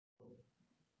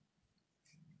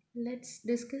Let's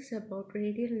discuss about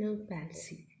radial nerve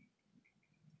palsy.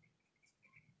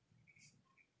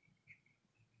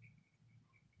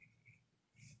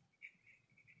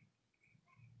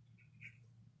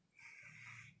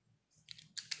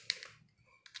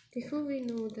 Before we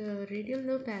know the radial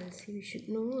nerve palsy, we should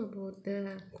know about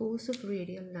the cause of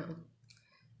radial nerve.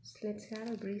 So let's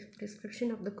have a brief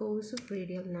description of the cause of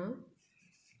radial nerve.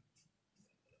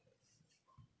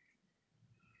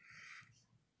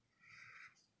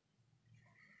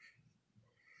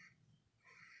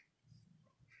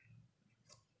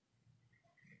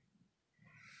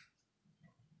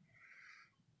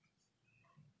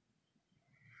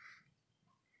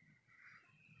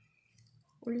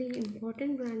 Only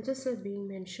important branches are being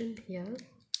mentioned here.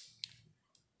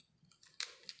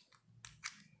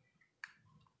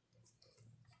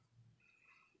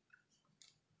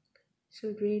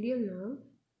 So radial nerve,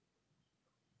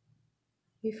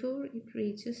 before it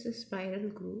reaches the spiral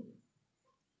groove,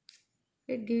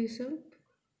 it gives up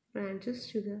branches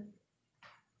to the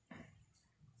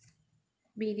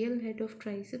medial head of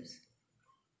triceps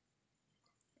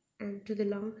and to the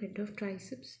long head of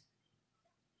triceps.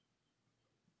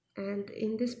 And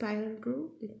in the spiral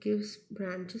groove, it gives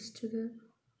branches to the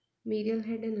medial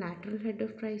head and lateral head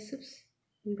of triceps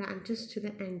and branches to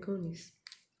the anconis.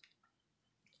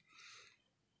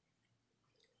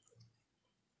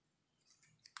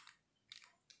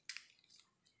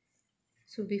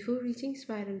 So before reaching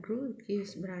spiral groove, it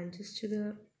gives branches to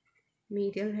the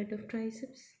medial head of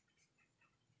triceps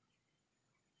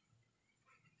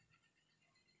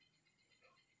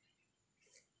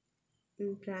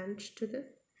and branch to the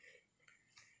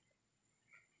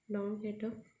long head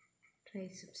of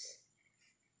triceps.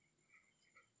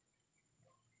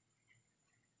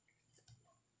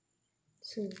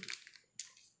 So,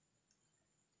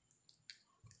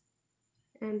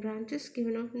 and branches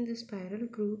given off in the spiral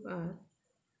groove are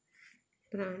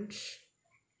branches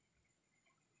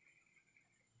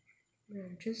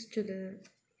to the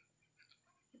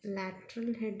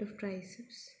lateral head of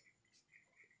triceps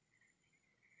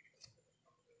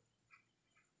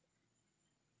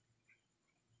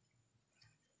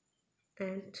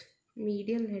and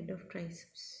medial head of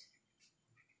triceps.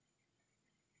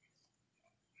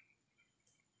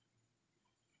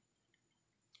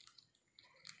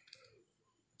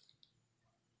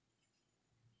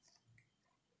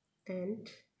 And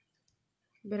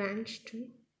branch to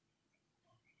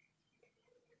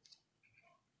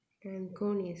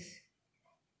anconis.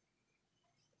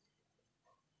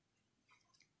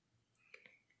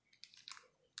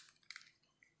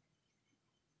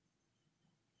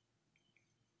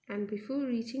 And before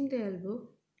reaching the elbow,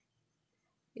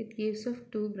 it gives off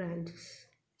two branches.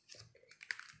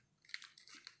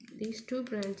 These two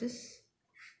branches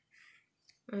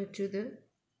are to the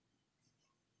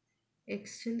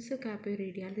extensor carpi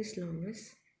radialis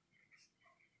longus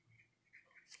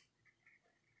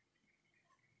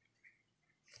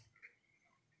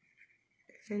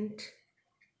and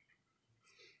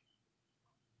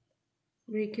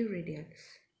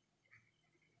brachioradialis.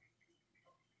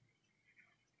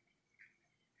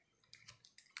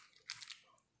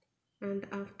 And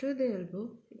after the elbow,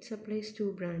 it supplies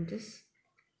two branches,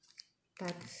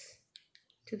 that is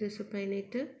to the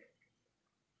supinator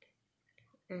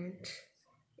and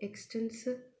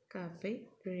extensor carpi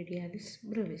radialis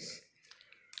brevis.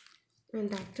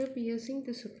 And after piercing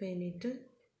the supinator,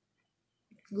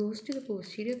 it goes to the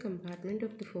posterior compartment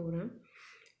of the forearm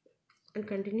and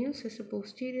continues as a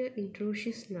posterior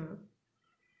introitious nerve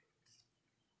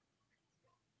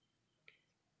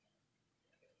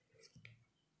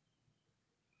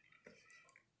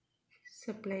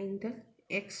supplying the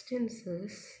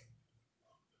extensors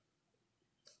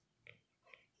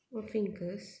of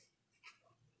fingers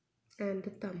and the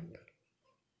thumb.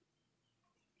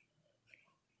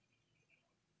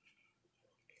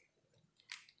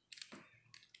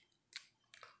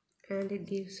 And it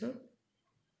gives up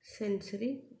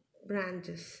sensory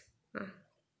branches.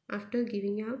 After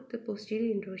giving out the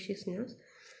posterior introitious nerves,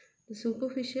 the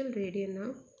superficial radial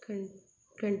nerve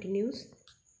continues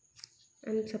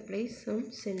and supplies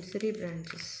some sensory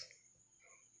branches.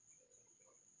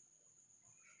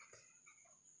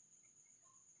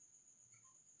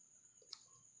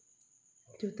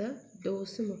 To the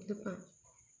dorsum of the palm.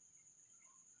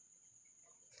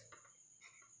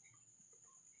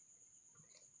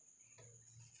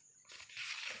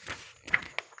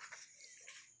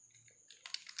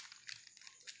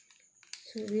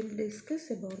 So we'll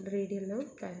discuss about radial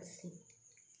nerve palsy.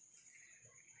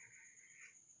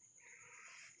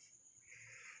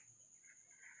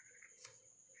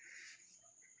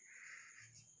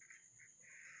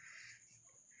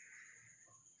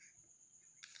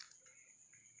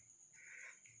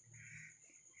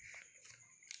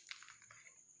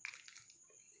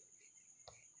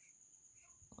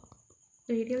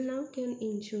 Radial nerve can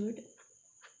insert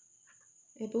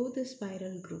above the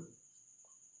spiral groove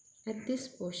at this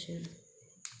portion.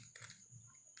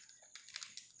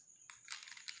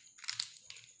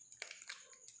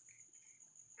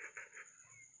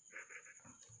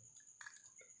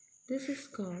 This is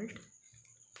called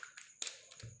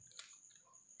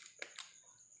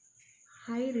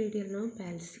high radial nerve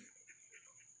palsy.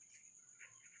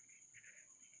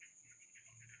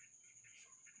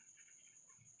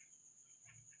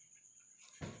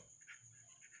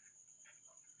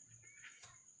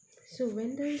 So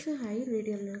when there is a high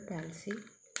radial nerve palsy,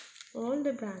 all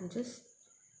the branches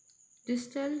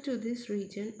distal to this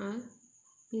region are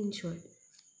injured.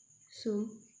 So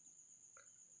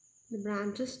the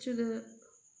branches to the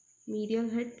medial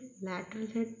head, lateral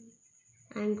head,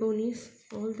 angonius,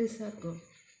 all these are gone.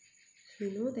 So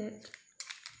you know that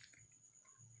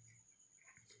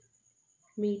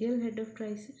medial head of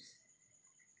triceps,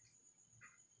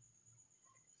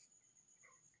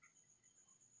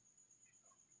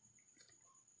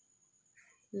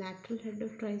 lateral head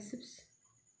of triceps,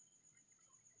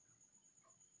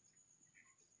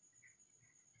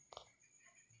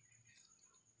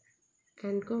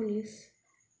 angonius,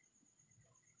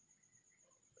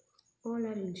 all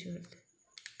are injured.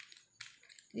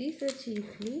 These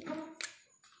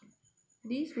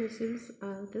muscles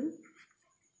are the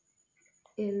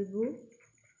elbow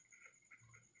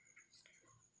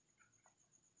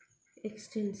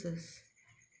extensors.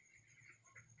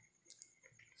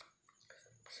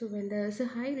 So when there is a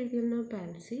high radial nerve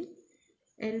palsy,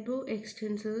 elbow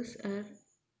extensors are,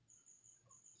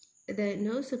 the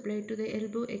nerve supplied to the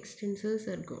elbow extensors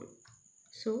are gone.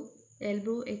 So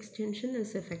elbow extension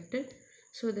is affected.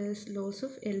 So there is loss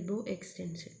of elbow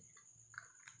extension.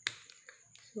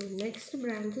 So next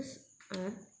branches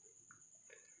are,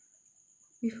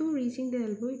 before reaching the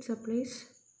elbow, it supplies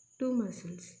two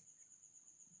muscles.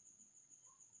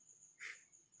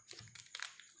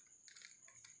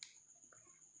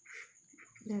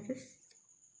 That is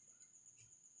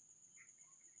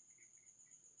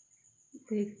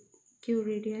the Q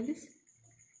radialis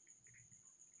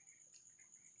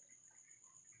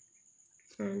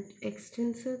and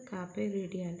extensor carpi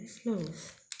radialis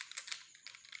longus.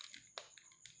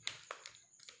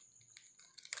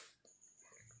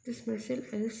 This muscle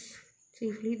is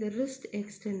chiefly the wrist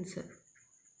extensor.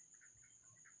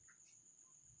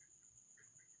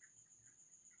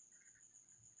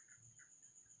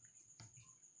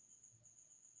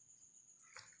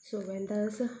 So when there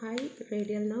is a high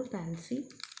radial nerve palsy,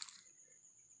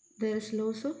 there is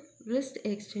loss of wrist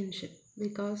extension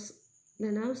because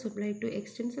the nerve supplied to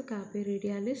extensor carpi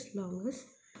radialis longus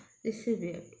is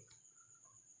severed.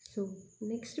 So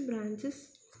next branches,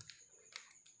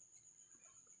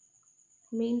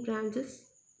 main branches,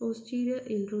 posterior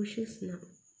interosseous nerve.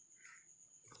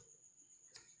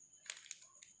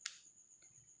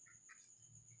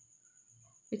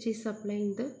 Which is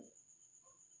supplying the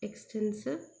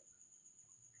extensor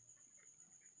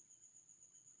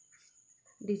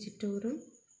digitorum,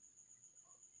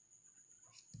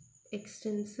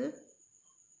 extensor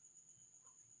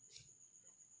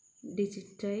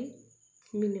digiti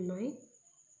minimi,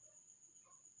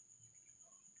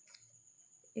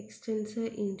 extensor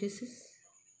indicis,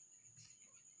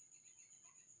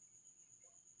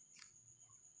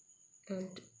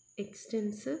 and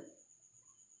extensor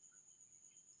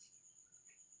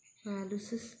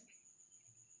hallucis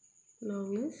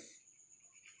longus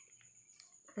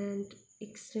and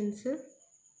extensor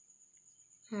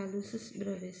hallucis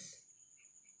brevis.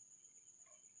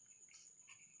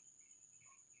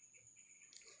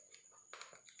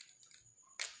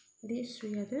 These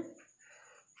three are the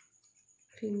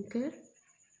finger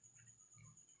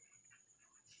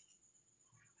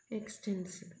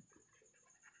extensor.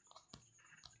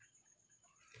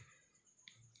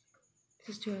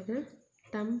 These two are the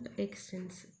thumb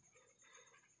extensor.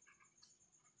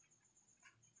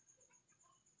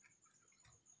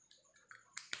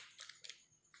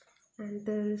 And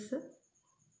there is a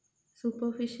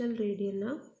superficial radial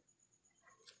nerve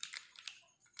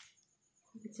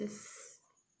which is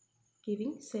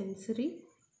giving sensory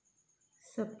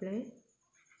supply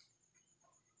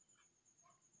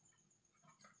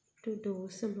to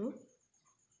dorsum of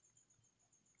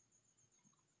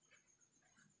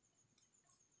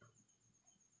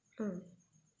arm,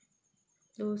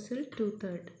 dorsal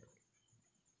 2/3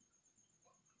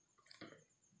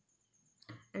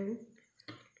 and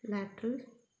lateral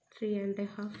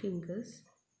 3.5 fingers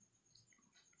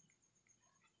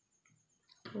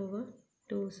over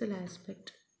dorsal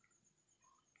aspect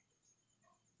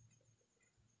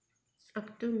up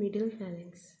to middle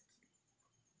phalanx.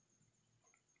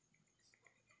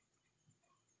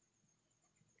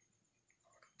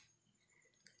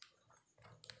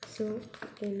 So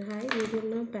in high radial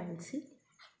nerve palsy,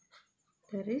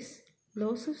 there is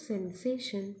loss of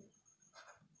sensation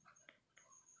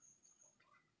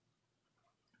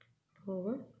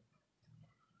over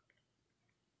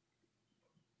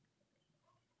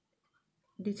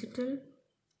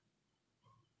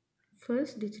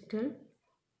first digital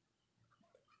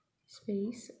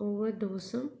space over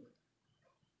dorsum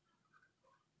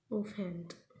of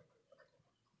hand.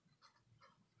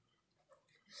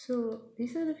 So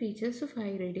these are the features of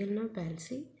high radial nerve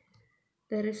palsy.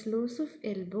 There is loss of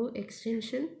elbow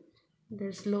extension, there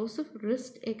is loss of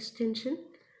wrist extension,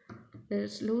 there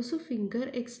is loss of finger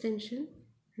extension,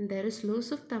 and there is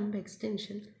loss of thumb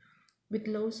extension with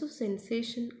loss of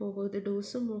sensation over the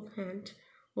dorsum of hand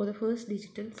or the first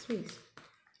digital space.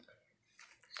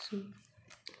 So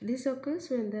this occurs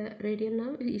when the radial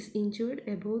nerve is injured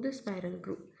above the spiral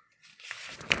groove.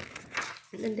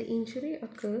 When the injury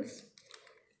occurs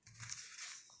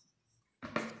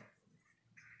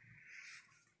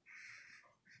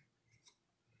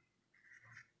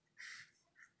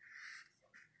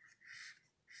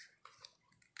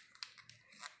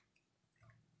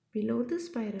below the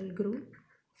spiral groove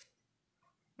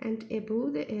and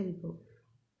above the elbow,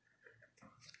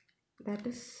 that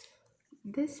is,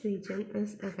 this region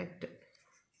is affected.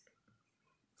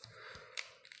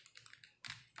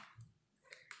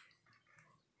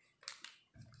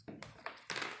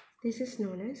 This is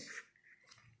known as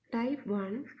type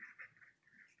 1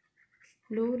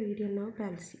 low radial nerve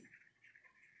palsy.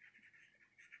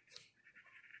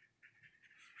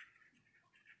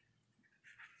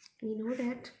 We know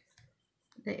that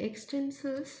the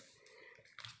extensors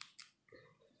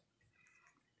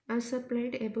are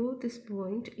supplied above this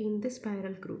point in the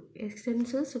spiral groove.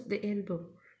 Extensors of the elbow,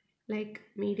 like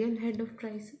medial head of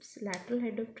triceps, lateral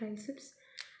head of triceps,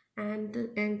 and the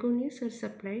anconeus are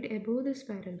supplied above the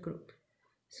spiral groove.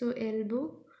 So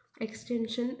elbow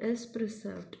extension is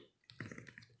preserved.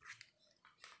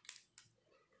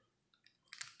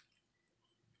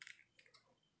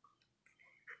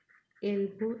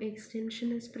 Elbow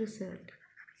extension is preserved.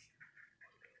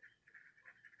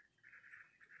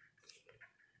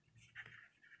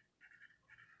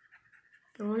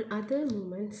 All other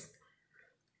movements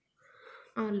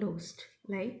are lost,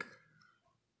 like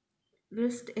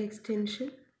wrist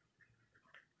extension,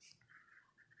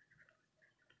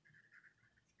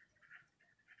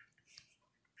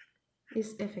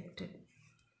 is affected.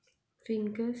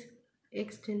 Fingers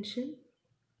extension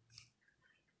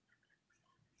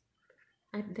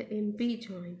at the MP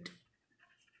joint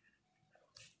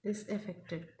is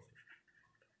affected.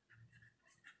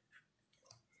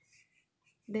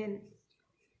 Then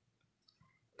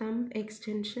thumb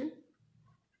extension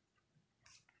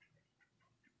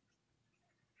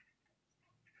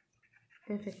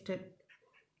affected,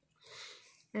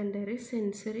 and there is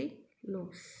sensory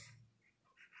loss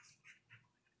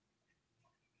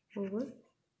over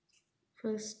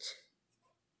first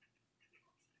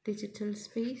digital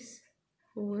space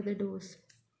over the doors.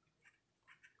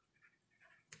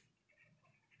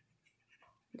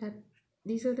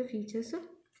 These are the features of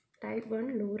type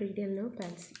 1 low radial nerve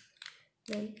palsy.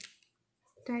 Then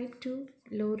type 2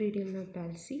 low radial nerve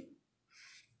palsy.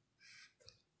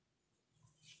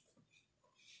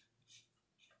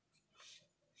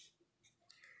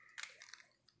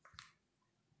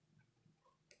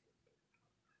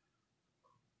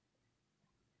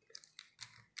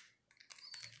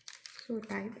 So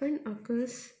type 1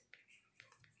 occurs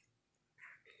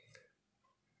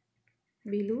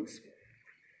below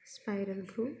spiral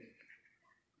groove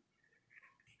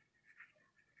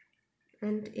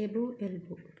and above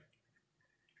elbow.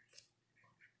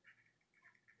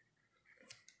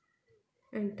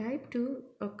 And type 2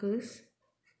 occurs,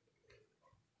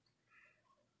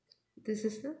 this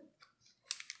is the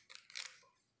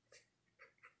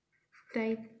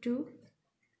type 2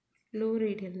 low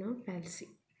radial nerve palsy.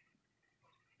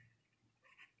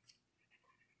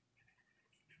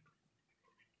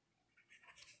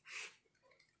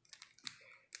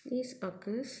 This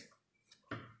occurs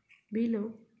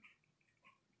below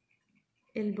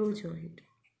elbow joint.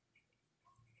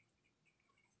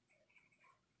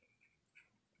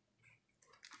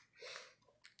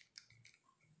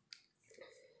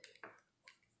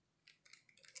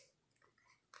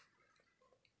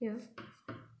 Here,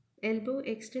 elbow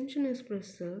extension is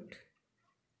preserved.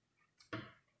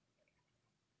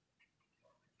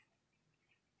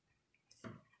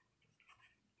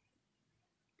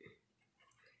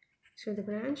 So the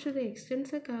branch of the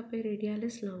extensor carpi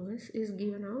radialis longus is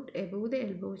given out above the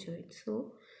elbow joint.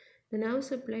 So the nerve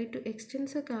supplied to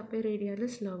extensor carpi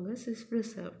radialis longus is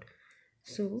preserved.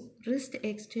 So wrist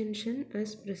extension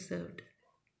is preserved.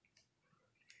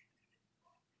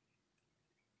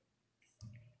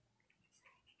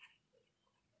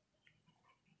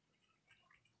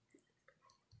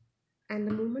 And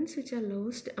the movements which are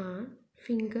lost are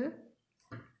finger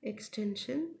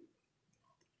extension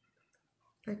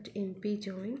at MP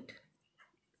joint,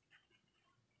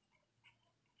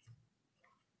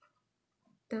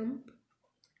 thumb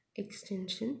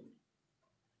extension,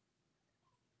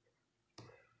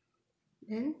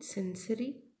 then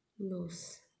sensory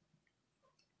loss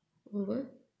over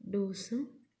dorsum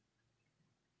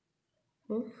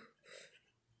of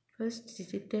first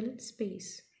digital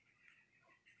space.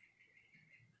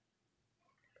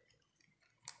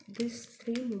 These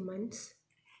three movements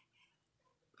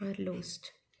are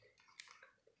lost.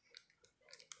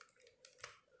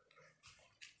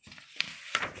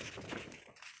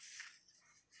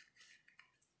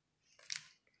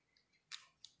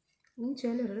 In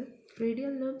general,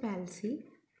 radial nerve palsy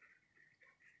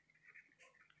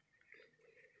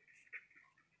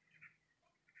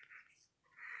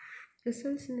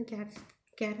results in a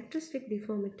characteristic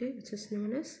deformity which is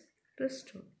known as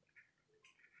rostrum.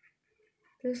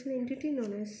 There is an entity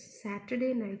known as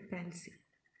Saturday night palsy.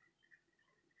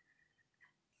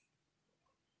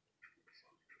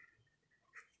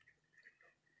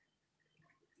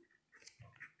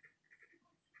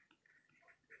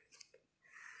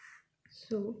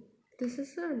 So, this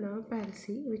is a nerve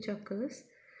palsy which occurs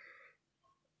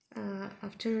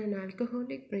after an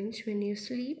alcoholic binge when you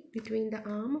sleep between the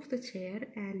arm of the chair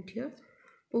and your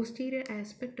posterior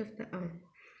aspect of the arm.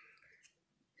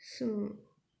 So,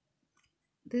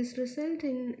 this result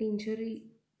in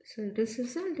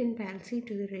palsy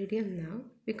to the radial nerve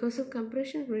because of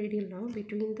compression of radial nerve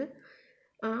between the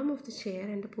arm of the chair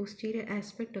and the posterior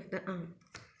aspect of the arm.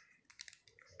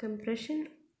 Compression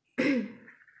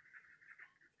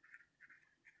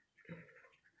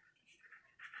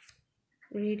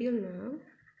radial nerve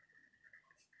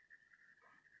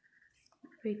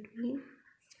between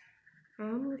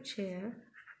arm of chair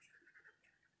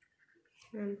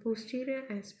and posterior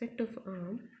aspect of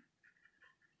arm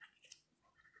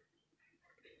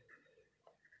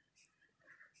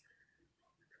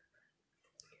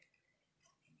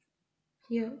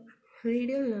here.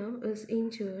 Radial nerve is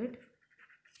injured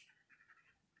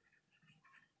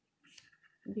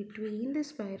between the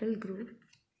spiral groove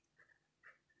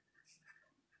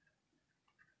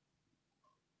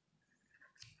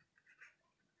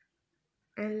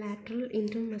and lateral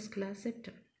intermuscular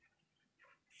septum.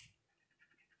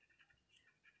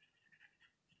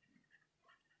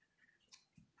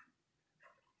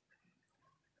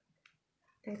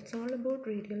 That's all about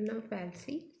radial nerve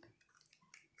palsy.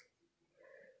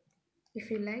 If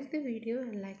you like the video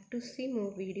and like to see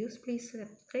more videos, please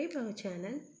subscribe our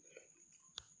channel